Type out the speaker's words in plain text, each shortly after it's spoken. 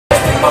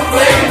my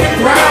flag in the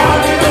ground, my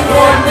nigga,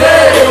 one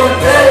day,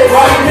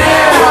 right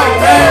now,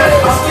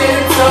 I stand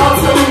tall,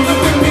 tell them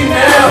look at me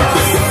now.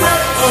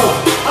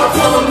 I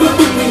tell them look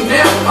at me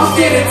now. I'm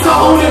standing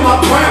tall, holding my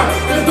ground.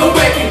 There's no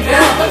backing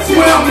down.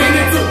 Swear I'm in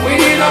it to win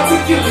it,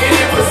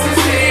 articulated,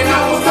 persistent, and I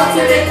won't stop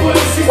till they put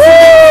a shit to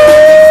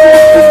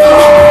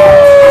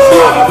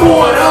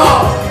pour it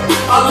off.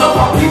 I love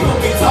how people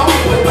be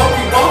talking, but don't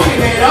be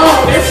walking at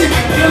all. That shit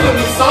be killing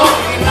me soft,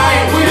 and I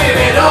ain't with it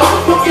at all.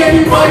 Fuck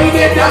anybody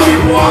that doubt me,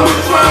 boy, I'm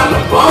just trying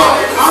to ball.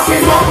 I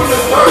came up from the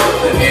dirt,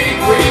 the nitty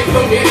gritty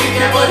committee,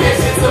 never had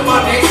shit to my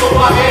name, so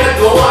I had to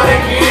go out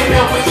and get it.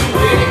 Now when you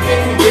did it, can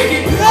you dig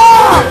it?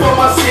 For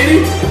my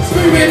city,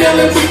 screaming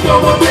LNG, throw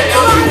up the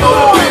L, you know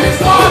the business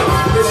started.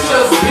 It's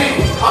just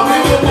me, I'm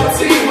here with my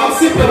team, I'm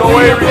sipping on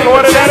the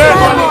recorded that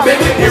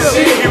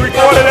He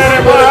recorded that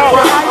at my house.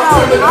 I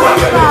turn the crap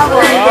in the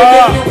cream, but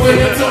if you win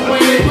it to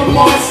win it, come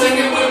on, sing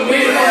it with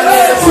me.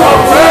 So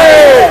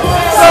big,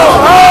 so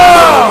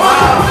high.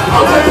 I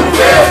went the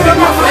best, in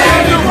my flag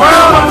in the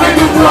ground, my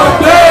nigga one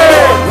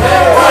day,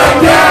 right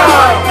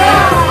now.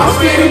 I'm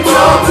standing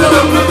tall, tell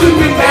them look at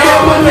me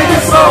now, my nigga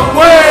so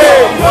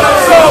way,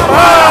 so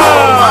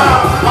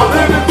high. I'm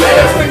living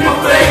fast, stick my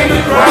flag in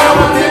the ground,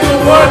 my nigga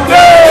one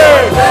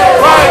day,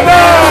 right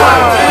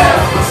now.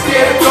 I'm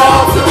standing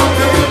tall, tell them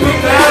look at me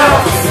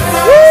now.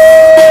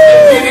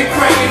 Get it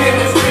cracking in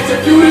this bitch,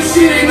 if you the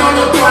shit ain't on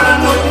the ground, I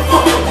know you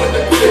fucking with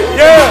the clip.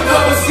 Yeah.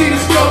 Never see the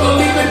struggle,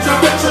 even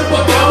drop the triple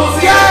doubles.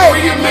 Yeah,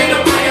 you made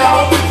a play, I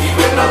hope you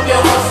keeping up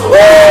your hustle.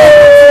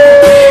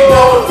 Big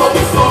dog,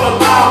 focus on the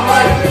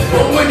limelight.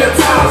 But when the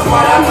time's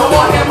right, I know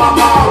I have my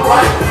mind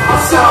right. I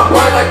shine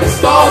bright like the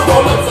stars,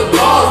 roll up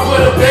cigars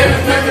with a baby,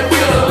 make me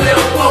feel a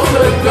little close to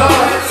the gun.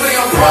 Say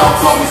I'm proud,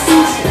 call me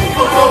sushi,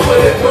 I'm over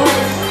the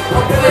goonies.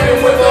 I'm playing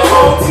with the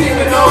whole team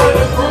and all of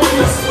the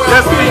groupies.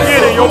 That's what he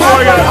did it. Your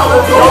boy got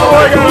a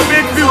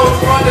big view.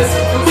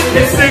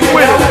 He stick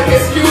with it.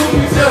 Excuse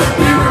me, just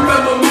be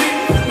remember me.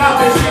 Now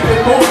that you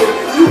been moving,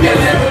 you can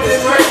live with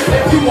this race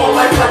if you want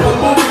life like a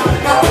movie.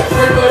 Got the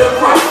drink of the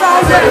price,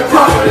 I got the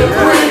crop of the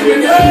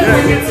cream. And if you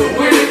bring it to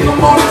win it,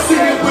 come on and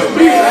sing it with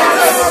me.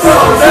 So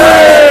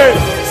big,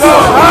 so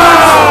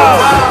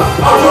high.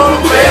 I run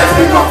the fast,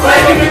 keep my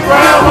flag in the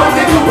ground, my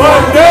nigga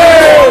one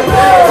day,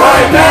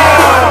 right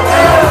now.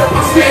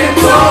 I'm standing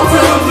tall,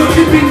 tell them look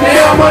at me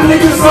now, my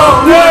nigga so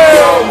way,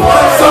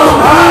 so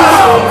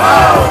high.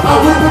 I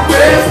run the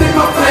fast, keep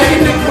my flag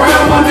in the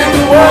ground, my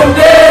nigga one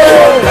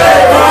day,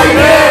 right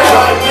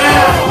now.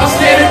 I'm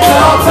standing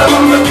tall, tell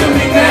them look at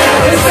me now.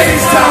 They say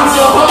these times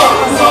are hard,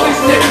 cause all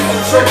these niggas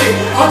are tricky.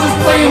 I'm just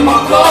playing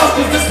my cards,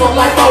 cause this the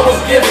life I was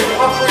given.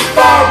 I'm free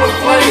fire with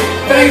flame,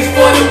 things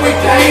flooded with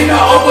cane. I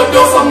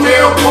overdose on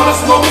marijuana,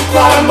 smoking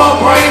cloud in my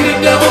brain. The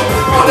devil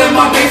calling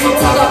my name,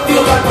 sometimes I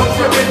feel like I'm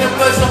tripping. The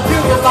pleasure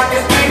feels like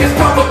it's pain, it's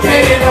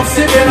complicated. I'm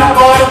sipping, I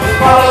bought a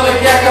bottle of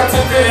yak, I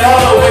took it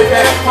all the way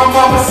back. My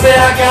mama said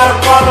I got a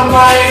problem,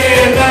 I ain't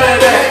hear none of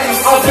that.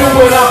 I'll do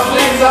what I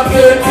please, I'm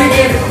good king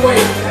and the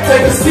queen.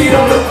 Take a seat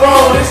on the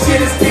throne, this shit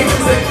is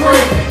peaches and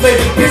cream.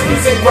 Lady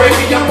biscuits and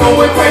gravy, I'm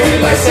going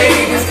crazy like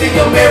shady. It's the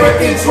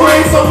American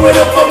dream, so with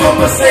a fuck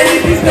my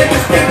Mercedes. These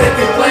niggas think they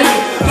can play me,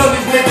 none of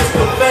these niggas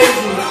can phase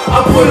me.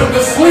 I put them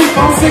to sleep,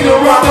 I'm singing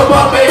rock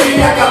about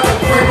baby. I got the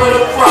cream of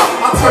the crop,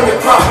 I turn the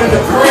crop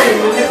into cream.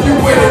 And if you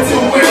win it, you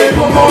win it,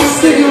 come on and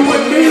sing it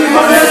with me.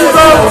 My niggas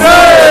so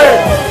big,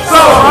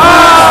 so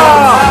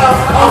high.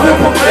 I'm in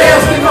my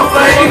fast, stick my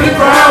flag in the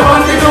ground, my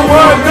nigga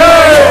one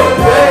day,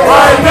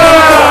 right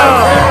now.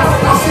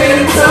 I'm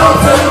standing tall,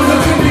 tell them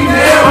look at me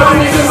now, my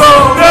nigga so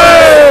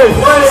big,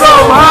 so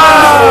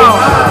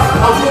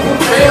high. I'm in my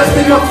fast,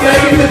 stick my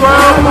flag in the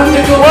ground, my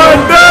nigga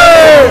one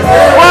day,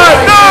 Right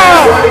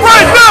now,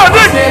 nigga.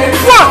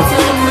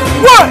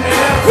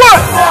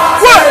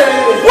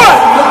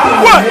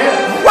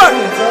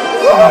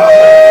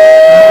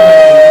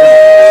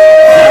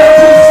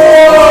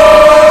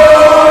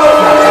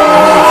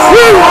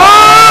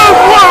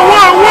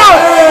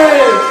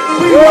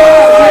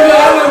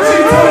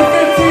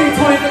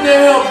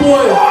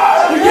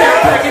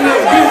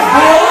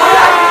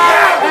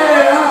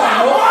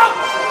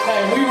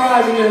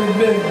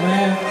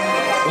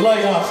 Love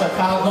y'all,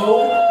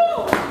 Chicago.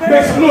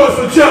 Make some noise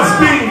for Jus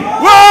B.